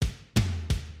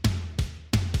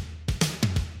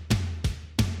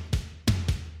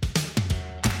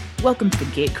Welcome to the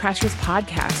Gatecrashers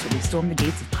podcast, where we storm the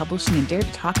gates of publishing and dare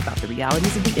to talk about the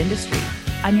realities of the industry.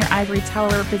 I'm your Ivory Tower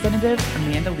representative,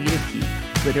 Amanda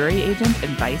Liedeke, literary agent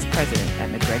and vice president at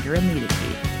McGregor and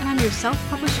Liedeke. And I'm your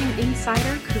self-publishing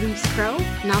insider, Carice Crow,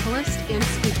 novelist and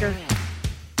speaker.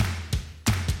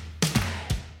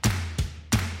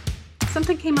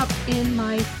 Something came up in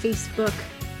my Facebook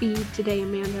feed today,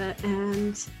 Amanda,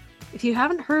 and if you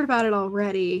haven't heard about it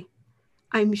already,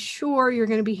 I'm sure you're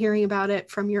going to be hearing about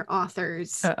it from your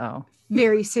authors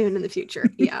very soon in the future.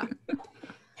 Yeah.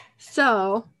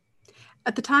 So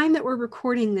at the time that we're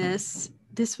recording this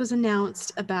was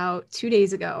announced about 2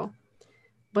 days ago,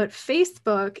 but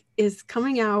Facebook is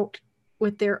coming out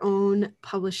with their own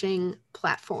publishing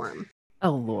platform.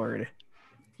 Oh, Lord.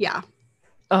 Yeah.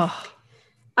 Oh,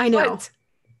 I know. What?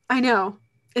 I know.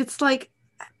 It's like,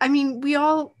 I mean, we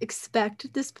all expect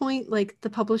at this point, like the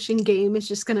publishing game is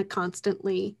just going to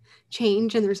constantly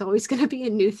change and there's always going to be a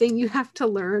new thing you have to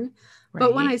learn. Right.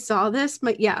 But when I saw this,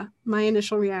 my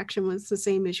initial reaction was the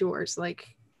same as yours.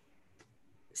 Like,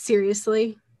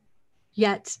 seriously,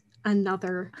 yet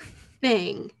another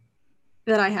thing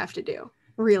that I have to do.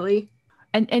 Really?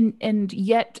 And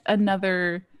yet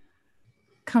another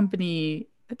company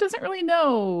that doesn't really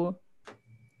know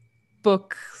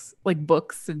books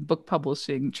and book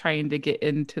publishing, trying to get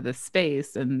into the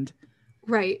space. And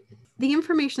right, the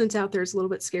information that's out there is a little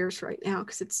bit scarce right now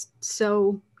because it's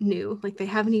so new. Like, they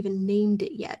haven't even named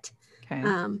it yet. Okay.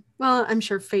 Well, I'm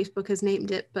sure Facebook has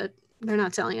named it, but they're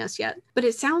not telling us yet. But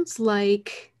it sounds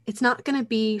like it's not going to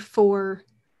be for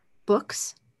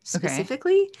books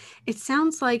specifically. Okay. It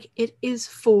sounds like it is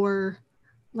for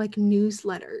like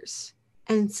newsletters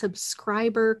and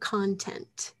subscriber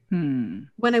content.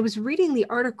 When I was reading the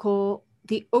article,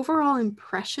 the overall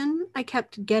impression I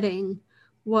kept getting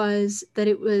was that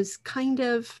it was kind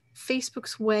of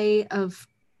Facebook's way of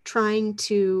trying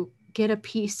to get a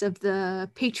piece of the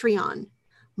Patreon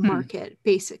market,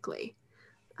 basically.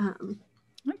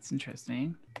 That's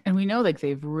interesting. And we know, like,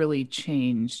 they've really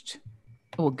changed.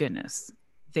 Oh, goodness.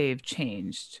 They've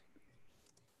changed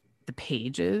the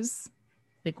pages.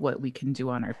 Like what we can do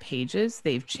on our pages.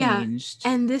 They've changed.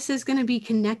 Yeah, and this is going to be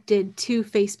connected to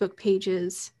Facebook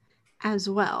pages as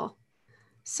well.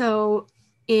 So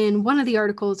in one of the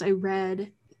articles I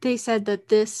read, they said that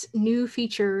this new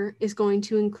feature is going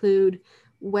to include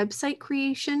website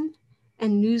creation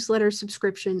and newsletter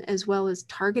subscription, as well as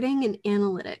targeting and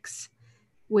analytics,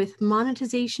 with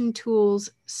monetization tools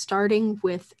starting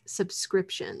with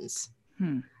subscriptions.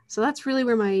 So that's really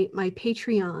where my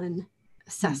Patreon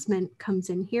assessment comes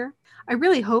in here. I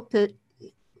really hope that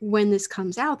when this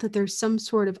comes out that there's some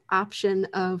sort of option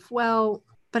of, well,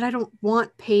 but I don't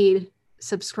want paid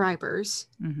subscribers.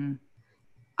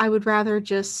 I would rather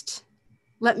just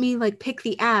let me like pick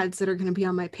the ads that are going to be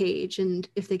on my page, and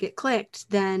if they get clicked,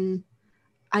 then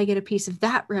I get a piece of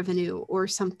that revenue or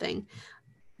something.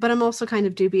 But I'm also kind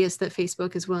of dubious that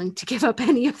Facebook is willing to give up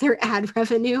any of their ad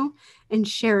revenue and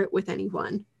share it with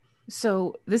anyone.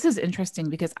 So this is interesting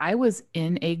because I was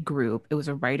in a group. It was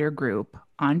a writer group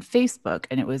on Facebook,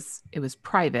 and it was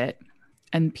private,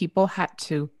 and people had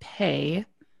to pay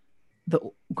the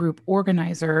group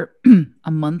organizer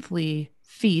a monthly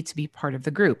fee to be part of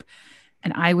the group.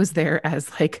 And I was there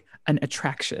as like an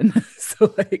attraction.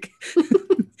 So like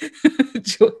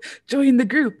join the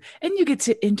group and you get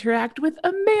to interact with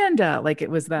Amanda. Like, it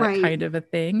was that kind of a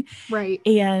thing. Right.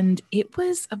 And it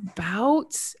was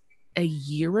about a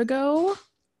year ago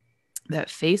that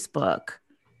Facebook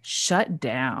shut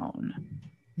down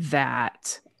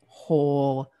that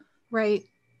whole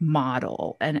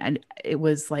model. And it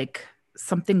was like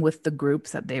something with the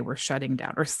groups that they were shutting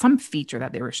down, or some feature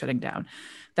that they were shutting down,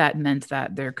 that meant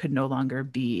that there could no longer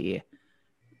be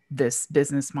this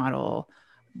business model.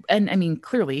 And I mean,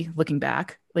 clearly looking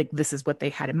back, like, this is what they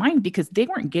had in mind, because they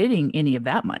weren't getting any of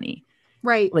that money.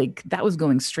 Right. Like, that was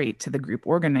going straight to the group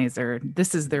organizer.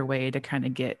 This is their way to kind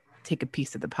of take a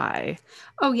piece of the pie.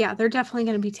 Oh yeah, they're definitely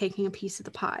going to be taking a piece of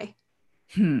the pie.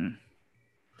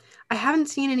 I haven't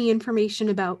seen any information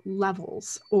about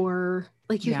levels, or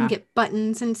like you can get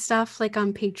buttons and stuff like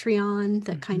on Patreon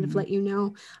that kind of let you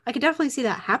know. I could definitely see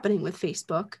that happening with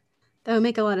Facebook. That would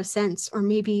make a lot of sense. Or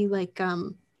maybe like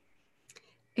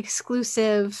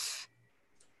exclusive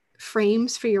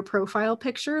frames for your profile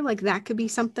picture. Like, that could be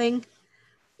something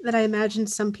that I imagine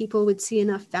some people would see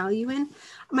enough value in.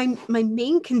 My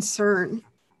main concern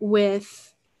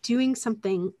with doing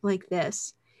something like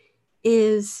this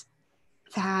is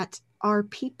that, are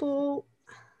people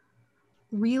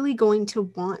really going to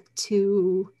want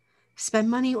to spend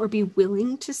money or be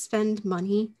willing to spend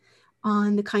money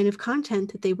on the kind of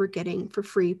content that they were getting for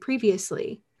free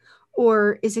previously?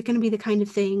 Or is it going to be the kind of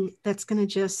thing that's going to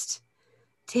just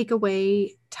take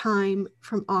away time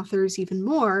from authors even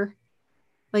more?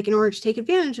 Like, in order to take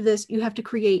advantage of this, you have to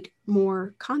create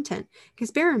more content.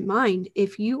 Because bear in mind,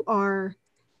 if you are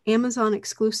Amazon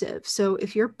exclusive, so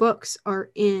if your books are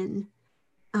in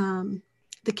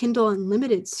the Kindle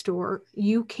Unlimited store,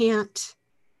 you can't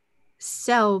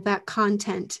sell that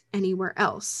content anywhere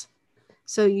else.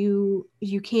 So you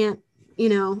can't,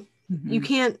 you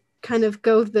can't kind of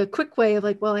go the quick way of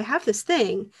like, well, I have this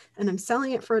thing and I'm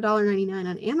selling it for $1.99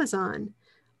 on Amazon.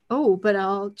 Oh, but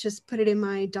I'll just put it in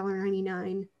my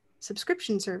 $1.99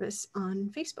 subscription service on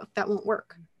Facebook. That won't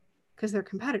work because they're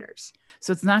competitors.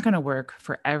 So it's not going to work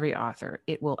for every author.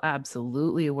 It will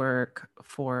absolutely work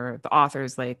for the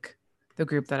authors like the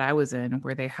group that I was in,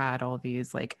 where they had all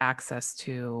these like access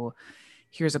to,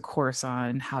 here's a course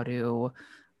on how to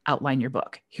outline your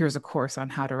book. Here's a course on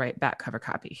how to write back cover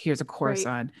copy. Here's a course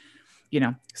on,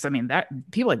 so I mean, that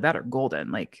people like that are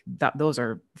golden. Like that, those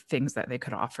are things that they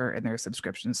could offer in their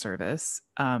subscription service.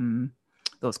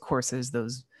 Those courses,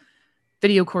 those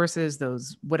video courses,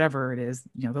 those, whatever it is,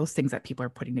 those things that people are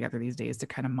putting together these days to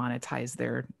kind of monetize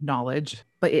their knowledge.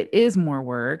 But it is more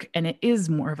work, and it is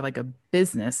more of like a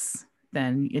business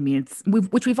than, I mean,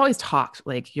 which we've always talked,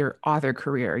 like your author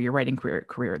career, your writing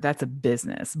career, that's a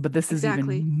business, but this is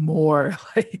even more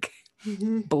like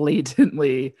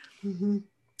blatantly,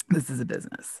 this is a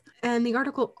business. And the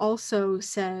article also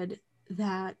said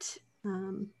that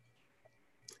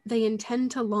they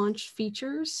intend to launch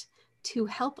features to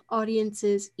help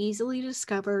audiences easily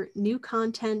discover new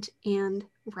content and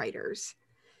writers.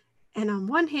 And on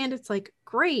one hand, it's like,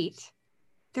 great,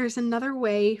 there's another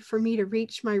way for me to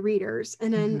reach my readers.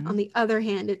 And then on the other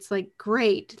hand, it's like,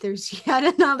 great, there's yet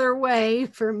another way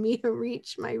for me to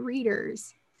reach my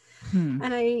readers.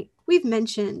 And we've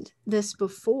mentioned this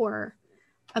before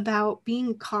about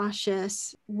being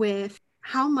cautious with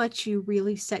how much you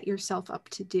really set yourself up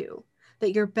to do,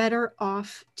 that you're better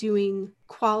off doing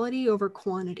quality over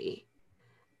quantity.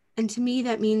 And to me,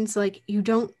 that means like you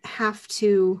don't have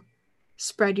to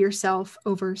spread yourself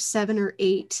over 7 or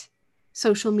 8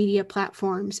 social media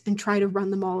platforms and try to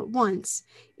run them all at once.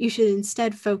 You should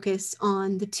instead focus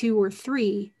on the 2 or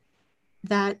 3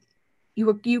 that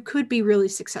you could be really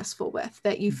successful with,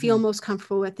 that you feel most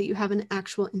comfortable with, that you have an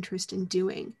actual interest in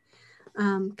doing.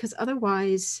 Because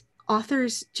otherwise,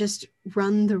 authors just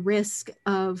run the risk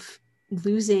of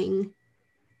losing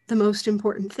the most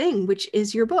important thing, which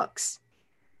is your books.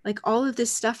 Like all of this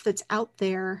stuff that's out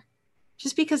there,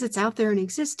 just because it's out there and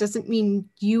exists doesn't mean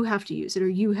you have to use it or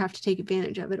you have to take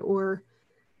advantage of it or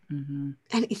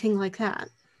anything like that.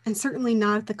 And certainly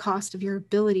not at the cost of your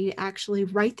ability to actually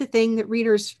write the thing that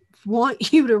readers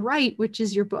want you to write, which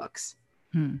is your books.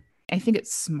 I think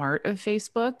it's smart of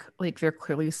Facebook. Like they're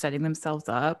clearly setting themselves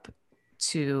up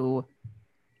to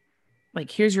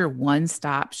like, here's your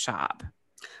one-stop shop.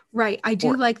 Right. I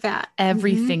do like that.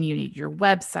 Everything you need, your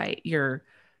website, your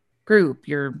group,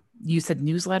 you said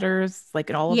newsletters, like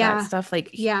and all of that stuff,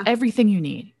 like everything you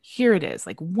need. Here it is,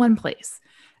 like one place.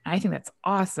 And I think that's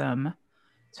awesome,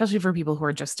 especially for people who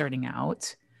are just starting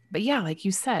out. But yeah, like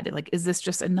you said, like, is this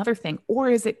just another thing? Or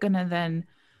is it going to then,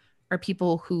 are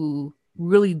people who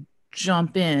really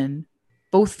jump in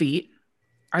both feet,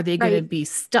 are they going to be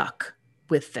stuck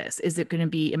with this? Is it going to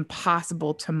be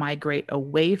impossible to migrate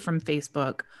away from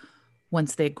Facebook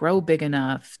once they grow big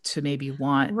enough to maybe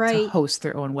want to host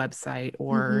their own website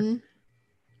or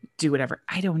do whatever?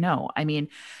 I don't know. I mean,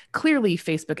 clearly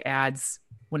Facebook ads,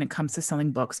 when it comes to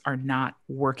selling books, are not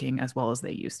working as well as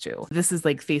they used to. This is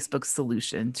like Facebook's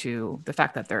solution to the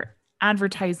fact that their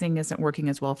advertising isn't working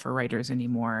as well for writers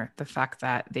anymore. The fact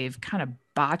that they've kind of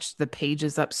botched the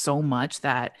pages up so much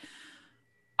that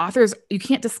authors, you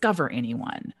can't discover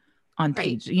anyone on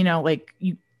page, like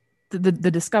the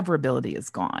discoverability is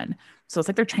gone. So it's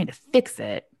like they're trying to fix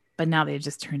it, but now they've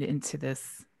just turned it into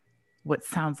this, what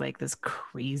sounds like this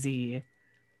crazy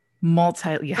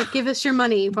Like, give us your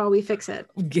money while we fix it.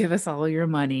 Give us all your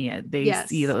money. They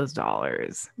see those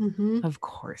dollars. Of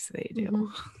course they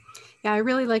do. Yeah, I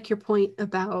really like your point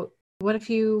about what if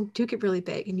you do get really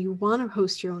big and you want to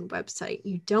host your own website,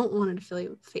 you don't want to affiliate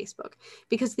with Facebook,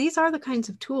 because these are the kinds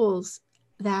of tools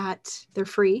that they're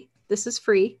free. This is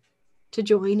free to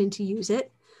join and to use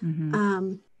it.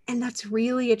 And that's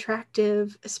really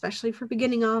attractive, especially for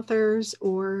beginning authors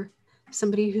or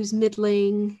somebody who's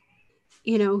middling,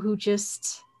 who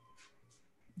just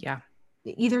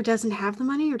either doesn't have the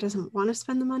money or doesn't want to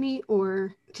spend the money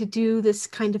or to do this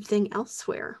kind of thing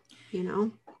elsewhere.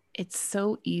 It's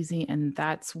so easy, and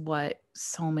that's what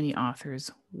so many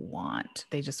authors want.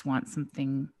 They just want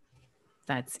something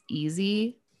that's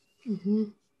easy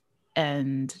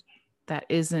And that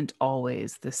isn't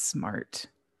always the smart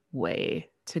way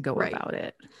to go about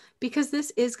it. Because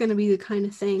this is going to be the kind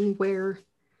of thing where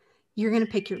you're going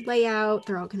to pick your layout.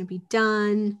 They're all going to be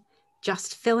done.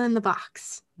 Just fill in the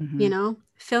box,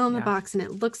 fill in the box and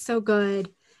it looks so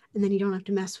good. And then you don't have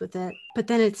to mess with it. But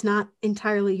then it's not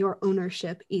entirely your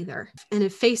ownership either. And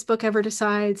if Facebook ever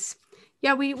decides,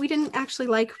 we didn't actually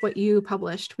like what you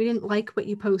published, we didn't like what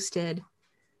you posted,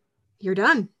 you're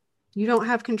done. You don't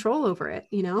have control over it,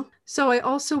 So I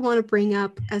also want to bring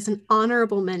up as an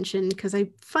honorable mention, because I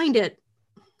find it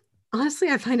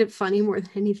funny more than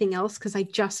anything else, because I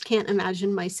just can't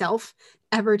imagine myself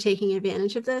ever taking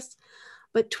advantage of this.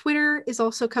 But Twitter is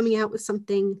also coming out with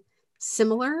something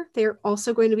similar. They're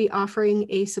also going to be offering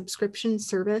a subscription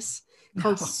service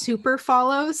called Super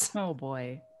Follows. Oh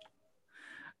boy.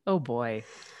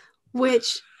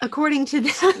 Which, according to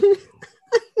them,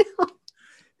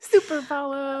 Super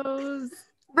Follows.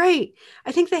 Right.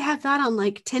 I think they have that on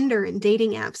like Tinder and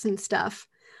dating apps and stuff.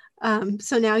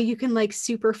 So now you can like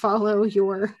super follow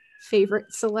your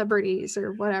favorite celebrities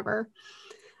or whatever.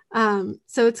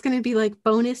 So it's going to be like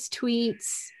bonus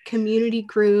tweets, community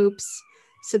groups,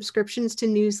 subscriptions to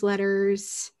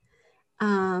newsletters,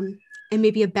 and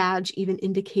maybe a badge even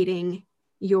indicating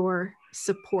your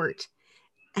support.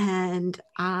 And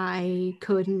I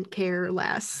couldn't care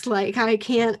less. Like, I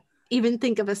can't even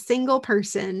think of a single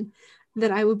person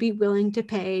that I would be willing to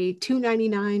pay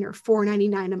 $2.99 or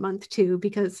 $4.99 a month to,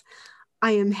 because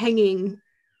I am hanging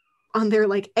on their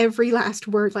like every last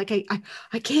word. Like I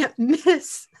can't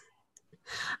miss.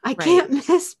 I can't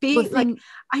miss being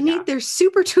I need their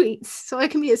super tweets so I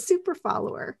can be a super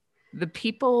follower. The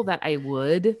people that I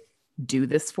would do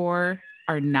this for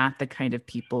are not the kind of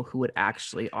people who would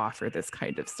actually offer this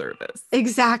kind of service.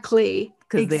 Exactly.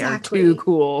 Because they are too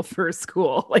cool for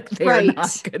school. Like they are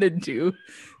not going to do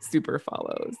super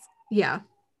follows. Yeah.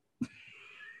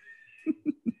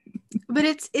 But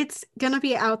it's going to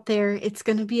be out there. It's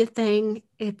going to be a thing.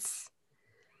 It's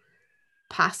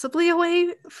possibly a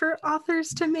way for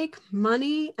authors to make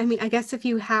money. I mean, I guess if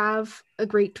you have a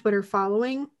great Twitter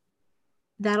following,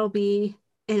 that'll be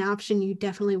an option you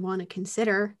definitely want to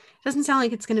consider. It doesn't sound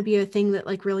like it's going to be a thing that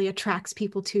like really attracts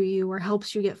people to you or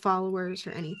helps you get followers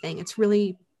or anything. It's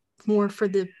really more for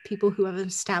the people who have an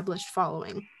established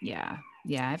following. Yeah.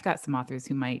 I've got some authors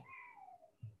who might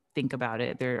think about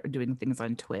it. They're doing things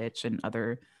on Twitch and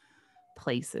other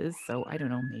places. So I don't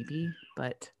know, maybe,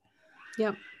 but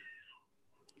yep.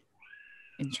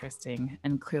 Interesting.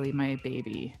 And clearly my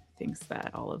baby thinks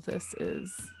that all of this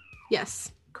is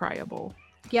cryable.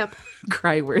 Yep.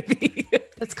 Cry-worthy.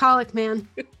 That's colic, man.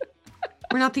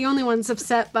 We're not the only ones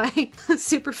upset by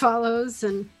super follows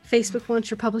and Facebook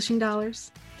wants your publishing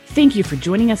dollars. Thank you for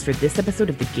joining us for this episode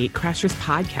of the Gatecrashers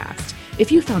podcast.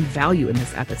 If you found value in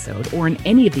this episode or in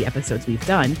any of the episodes we've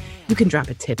done, you can drop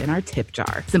a tip in our tip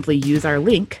jar. Simply use our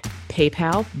link,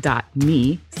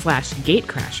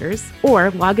 paypal.me/gatecrashers, or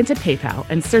log into PayPal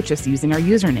and search us using our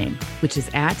username, which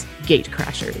is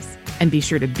 @Gatecrashers. And be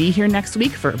sure to be here next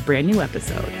week for a brand new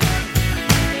episode.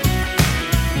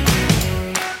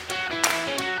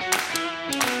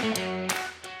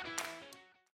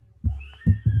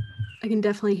 I can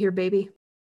definitely hear baby.